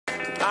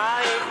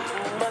I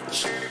ain't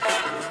much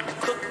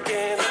cooking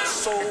and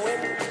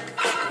sewing.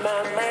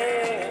 My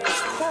man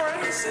is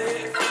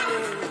crazy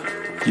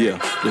for me.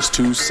 Yeah, there's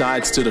two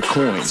sides to the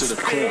coin.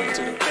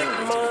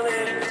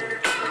 Money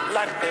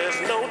like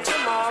there's no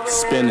tomorrow.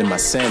 Spending my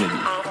sanity.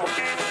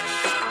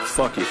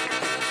 Fuck it.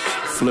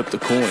 Flip the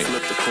coin.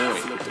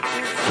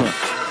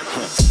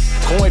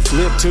 Coin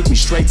flip took me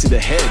straight to the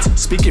heads.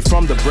 Speaking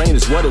from the brain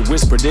is what it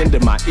whispered into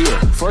my ear.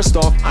 First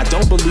off, I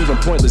don't believe in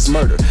pointless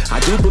murder. I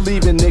do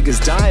believe in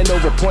niggas dying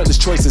over pointless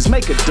choices.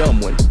 Make a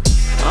dumb one.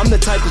 I'm the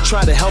type to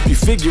try to help you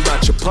figure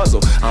out your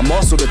puzzle. I'm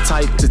also the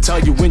type to tell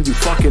you when you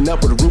fucking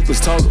up with a ruthless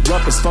tongue.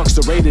 Rough as fuck,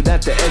 serrated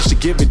at the edge to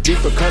give it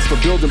deeper cuts for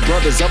building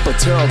brothers up or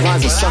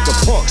terrorizing sucker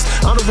punks.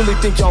 I don't really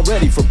think y'all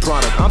ready for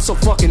product. I'm so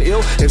fucking ill.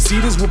 If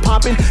CDs were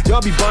popping,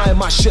 y'all be buying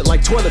my shit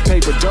like toilet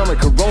paper during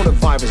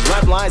coronavirus.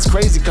 Rap lines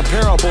crazy,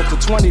 comparable to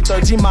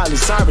 2013 Miley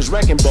Cyrus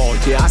Wrecking Ball.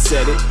 Yeah, I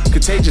said it.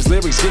 Contagious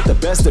lyrics get the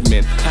best of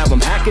men. Have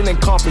them hacking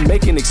and coughing,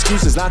 making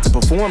excuses not to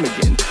perform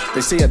again.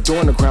 They say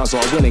adorn the crown, so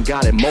I went and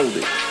got it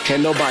molded.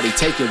 Can't nobody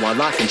take it while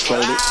I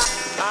control it.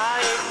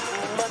 I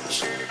ain't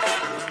much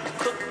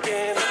cooking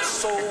and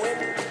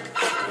sewing.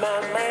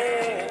 My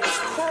man is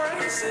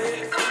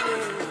crazy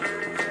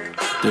for me.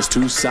 There's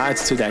two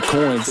sides to that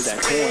coin.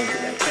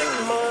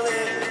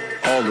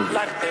 All of it.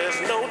 Like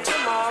there's no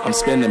tomorrow. I'm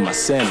spending my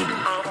sanity.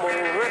 I'm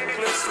a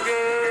reckless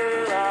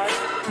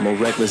girl. I'm a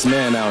reckless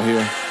man out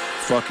here.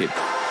 Fuck it.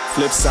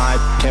 Flip side,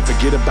 can't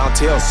forget about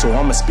tails, so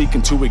I'ma speak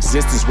into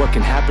existence what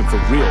can happen for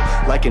real.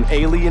 Like an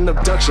alien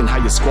abduction, how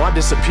your squad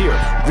disappear,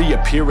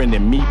 reappearing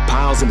in meat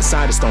piles in the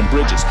side of stone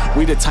bridges.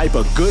 We the type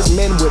of good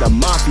men with a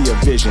mafia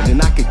vision, and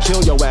I could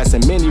kill your ass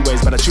in many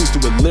ways, but I choose to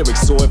with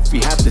lyrics. So if we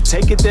have to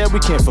take it there, we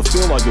can't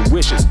fulfill all your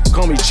wishes.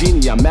 Call me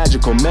genie, I'm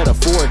magical,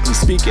 metaphorically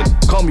speaking.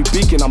 Call me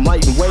beacon, I'm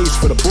lighting waves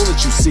for the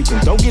bullets you seeking.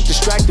 Don't get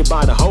distracted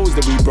by the hoes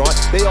that we brought.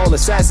 They all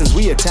assassins,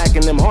 we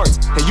attacking them hearts.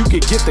 And you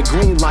could get the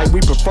green light,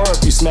 we prefer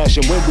if you smash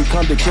it. When we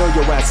come to kill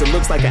your ass, it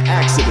looks like an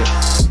accident.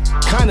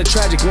 Kinda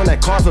tragic when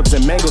that car flips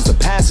and mangles the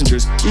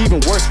passengers. Even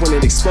worse when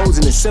it explodes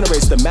and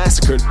incinerates the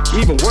massacred.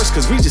 Even worse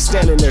cause we just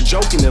standing there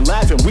joking and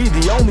laughing. We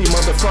the only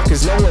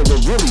motherfuckers knowing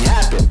what really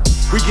happened.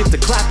 We get to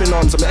clapping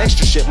on some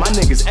extra shit. My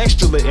niggas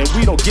extra lit and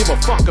we don't give a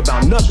fuck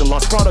about nothing.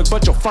 Lost product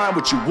but you'll find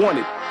what you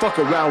wanted. Fuck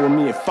around with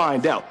me and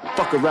find out.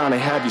 Fuck around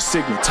and have your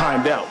signal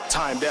timed out.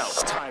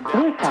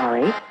 We're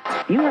sorry.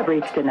 You have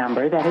reached a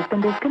number that has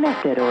been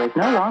disconnected or is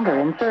no longer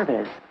in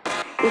service.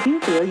 If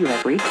you feel you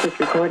have reached this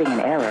recording in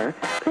error,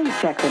 please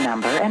check the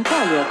number and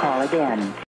try your call again.